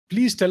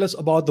please tell us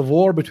about the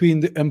war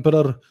between the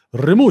Emperor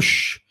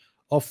Rimush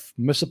of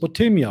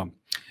Mesopotamia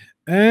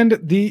and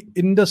the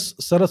Indus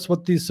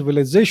Sarasvati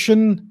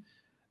civilization,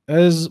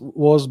 as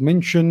was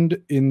mentioned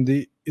in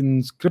the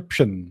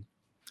inscription.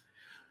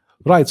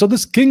 Right. So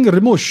this King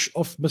Rimush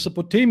of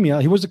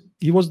Mesopotamia, he was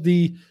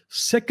the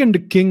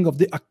second king of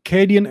the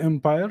Akkadian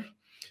Empire.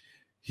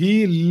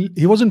 He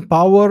was in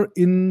power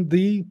in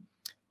the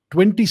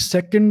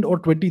 22nd or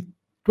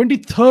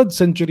 23rd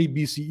century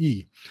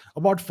BCE,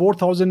 about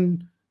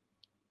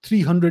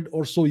 4,300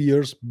 or so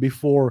years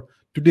before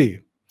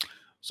today.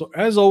 So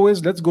as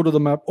always, let's go to the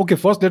map. Okay,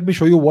 first let me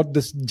show you what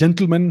this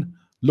gentleman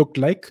looked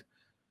like.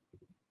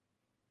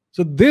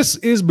 So this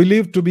is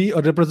believed to be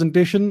a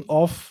representation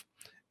of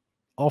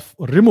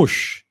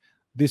Rimush,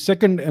 the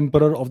second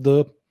emperor of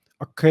the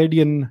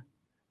Akkadian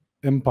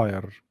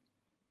Empire.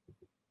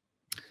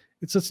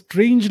 It's a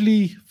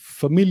strangely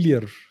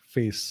familiar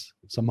face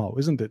somehow,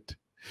 isn't it?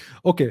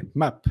 Okay,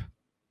 map.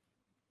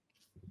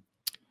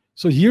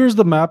 So here's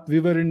the map. We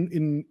were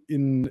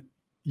in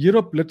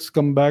Europe. Let's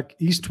come back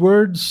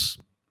eastwards.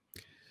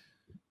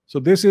 So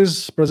this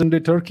is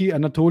present-day Turkey,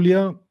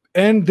 Anatolia,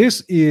 and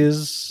this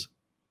is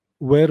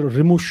where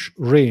Rimush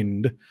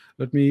reigned.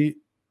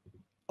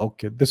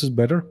 Okay, this is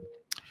better.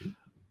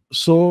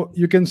 So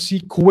you can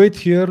see Kuwait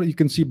here. You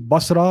can see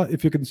Basra,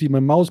 if you can see my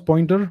mouse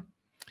pointer.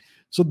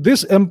 So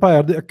this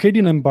empire, the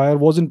Akkadian Empire,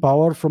 was in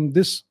power from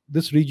this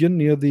region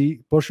near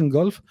the Persian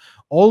Gulf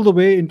all the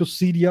way into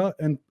Syria,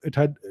 and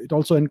it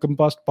also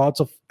encompassed parts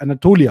of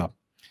Anatolia.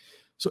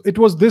 So it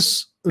was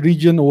this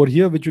region over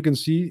here, which you can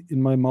see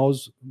in my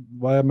mouse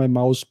via my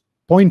mouse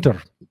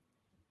pointer.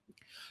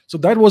 So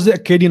that was the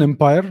Akkadian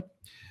Empire,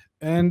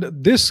 and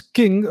this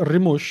king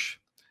Rimush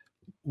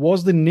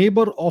was the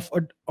neighbor of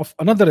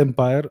another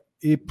empire,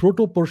 a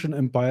Proto-Persian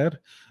empire,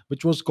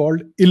 which was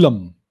called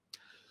Elam.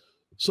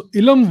 So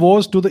Elam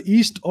was to the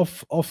east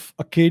of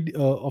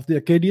the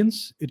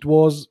Akkadians. It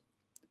was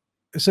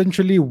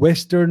essentially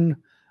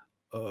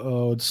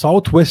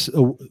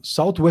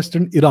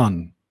southwestern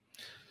Iran.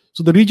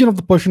 So the region of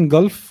the Persian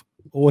Gulf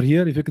over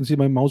here, if you can see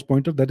my mouse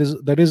pointer,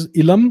 that is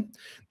Elam.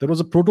 There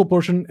was a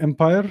Proto-Persian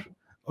empire,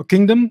 a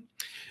kingdom,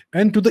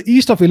 and to the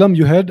east of Elam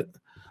you had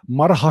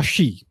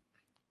Marhashi,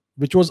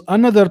 which was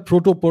another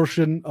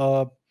Proto-Persian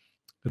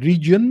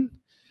region.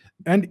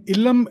 And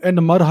Elam and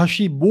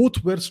Marhashi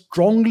both were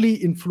strongly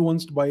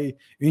influenced by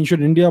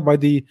ancient India, by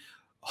the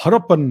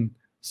Harappan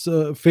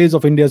phase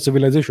of India's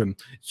civilization.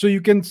 So you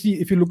can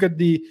see, if you look at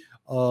the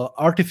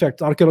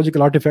artifacts,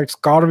 archaeological artifacts,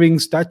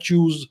 carvings,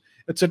 statues,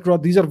 etc.,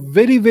 these are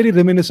very, very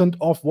reminiscent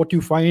of what you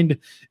find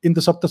in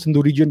the Sapta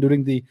Sindhu region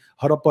during the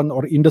Harappan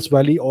or Indus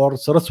Valley or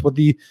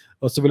Sarasvati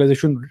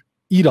civilization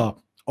era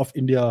of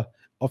India,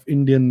 of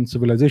Indian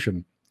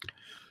civilization.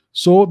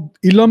 So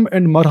Elam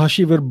and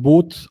Marhashi were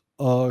both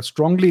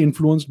strongly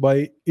influenced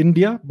by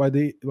India, by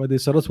the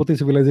Saraswati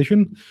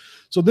civilization.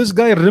 So this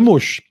guy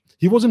Rimush,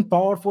 he was in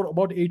power for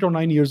about 8 or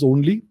 9 years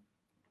only.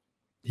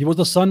 He was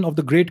the son of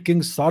the great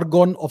king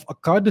Sargon of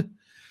Akkad.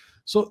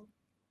 So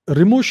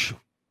Rimush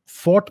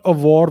fought a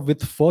war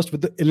first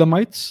with the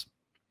Elamites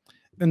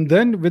and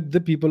then with the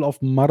people of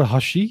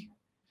Marhashi.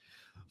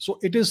 So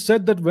it is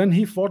said that when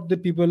he fought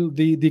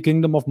the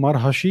kingdom of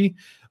Marhashi,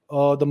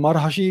 the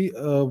Marhashi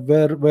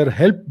were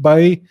helped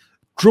by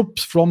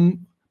troops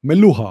from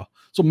Meluha.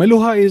 So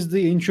Meluha is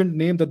the ancient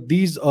name that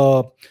these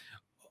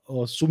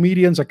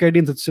Sumerians,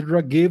 Akkadians,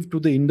 etc. gave to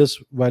the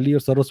Indus Valley or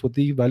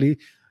Saraswati Valley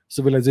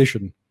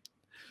civilization.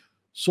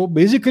 So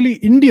basically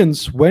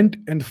Indians went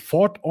and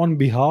fought on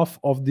behalf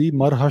of the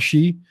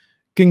Marhashi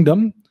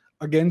kingdom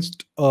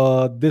against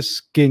this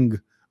king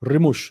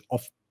Rimush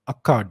of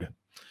Akkad.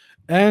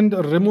 And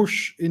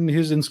Rimush, in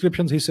his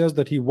inscriptions, he says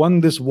that he won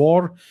this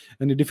war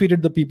and he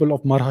defeated the people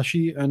of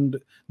Marhashi and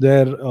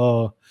their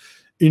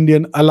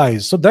Indian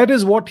allies. So that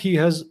is what he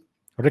has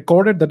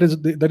recorded. That is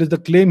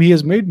the claim he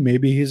has made.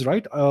 Maybe he's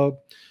right.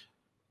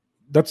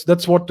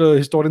 That's what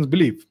historians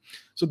believe.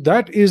 So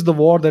that is the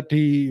war that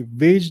he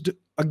waged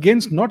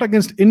against, not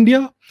against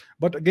India,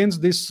 but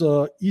against this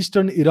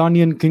eastern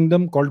Iranian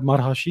kingdom called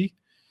Marhashi.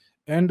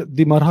 And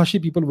the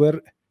Marhashi people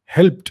were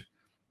helped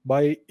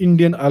by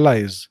Indian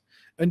allies.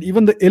 And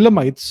even the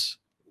Elamites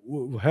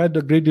had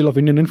a great deal of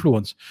Indian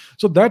influence.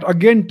 So that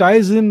again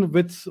ties in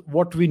with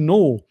what we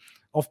know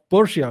of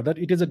Persia, that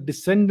it is a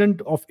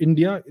descendant of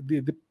India.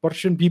 The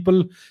Persian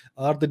people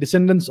are the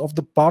descendants of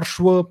the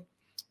Parshva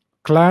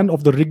clan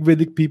of the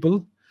Rigvedic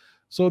people.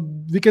 So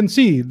we can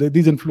see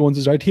these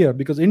influences right here,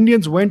 because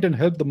Indians went and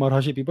helped the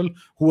Marhashi people,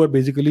 who were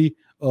basically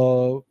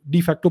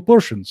de facto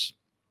Persians.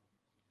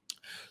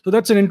 So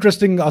that's an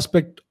interesting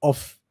aspect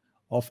of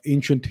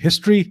ancient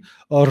history.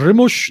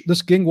 Rimush,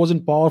 this king, was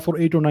in power for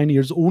 8 or 9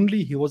 years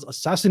only. He was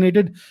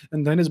assassinated,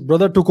 and then his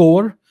brother took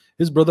over.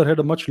 His brother had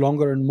a much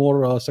longer and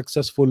more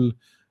successful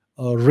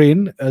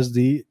reign as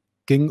the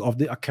king of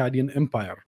the Akkadian Empire.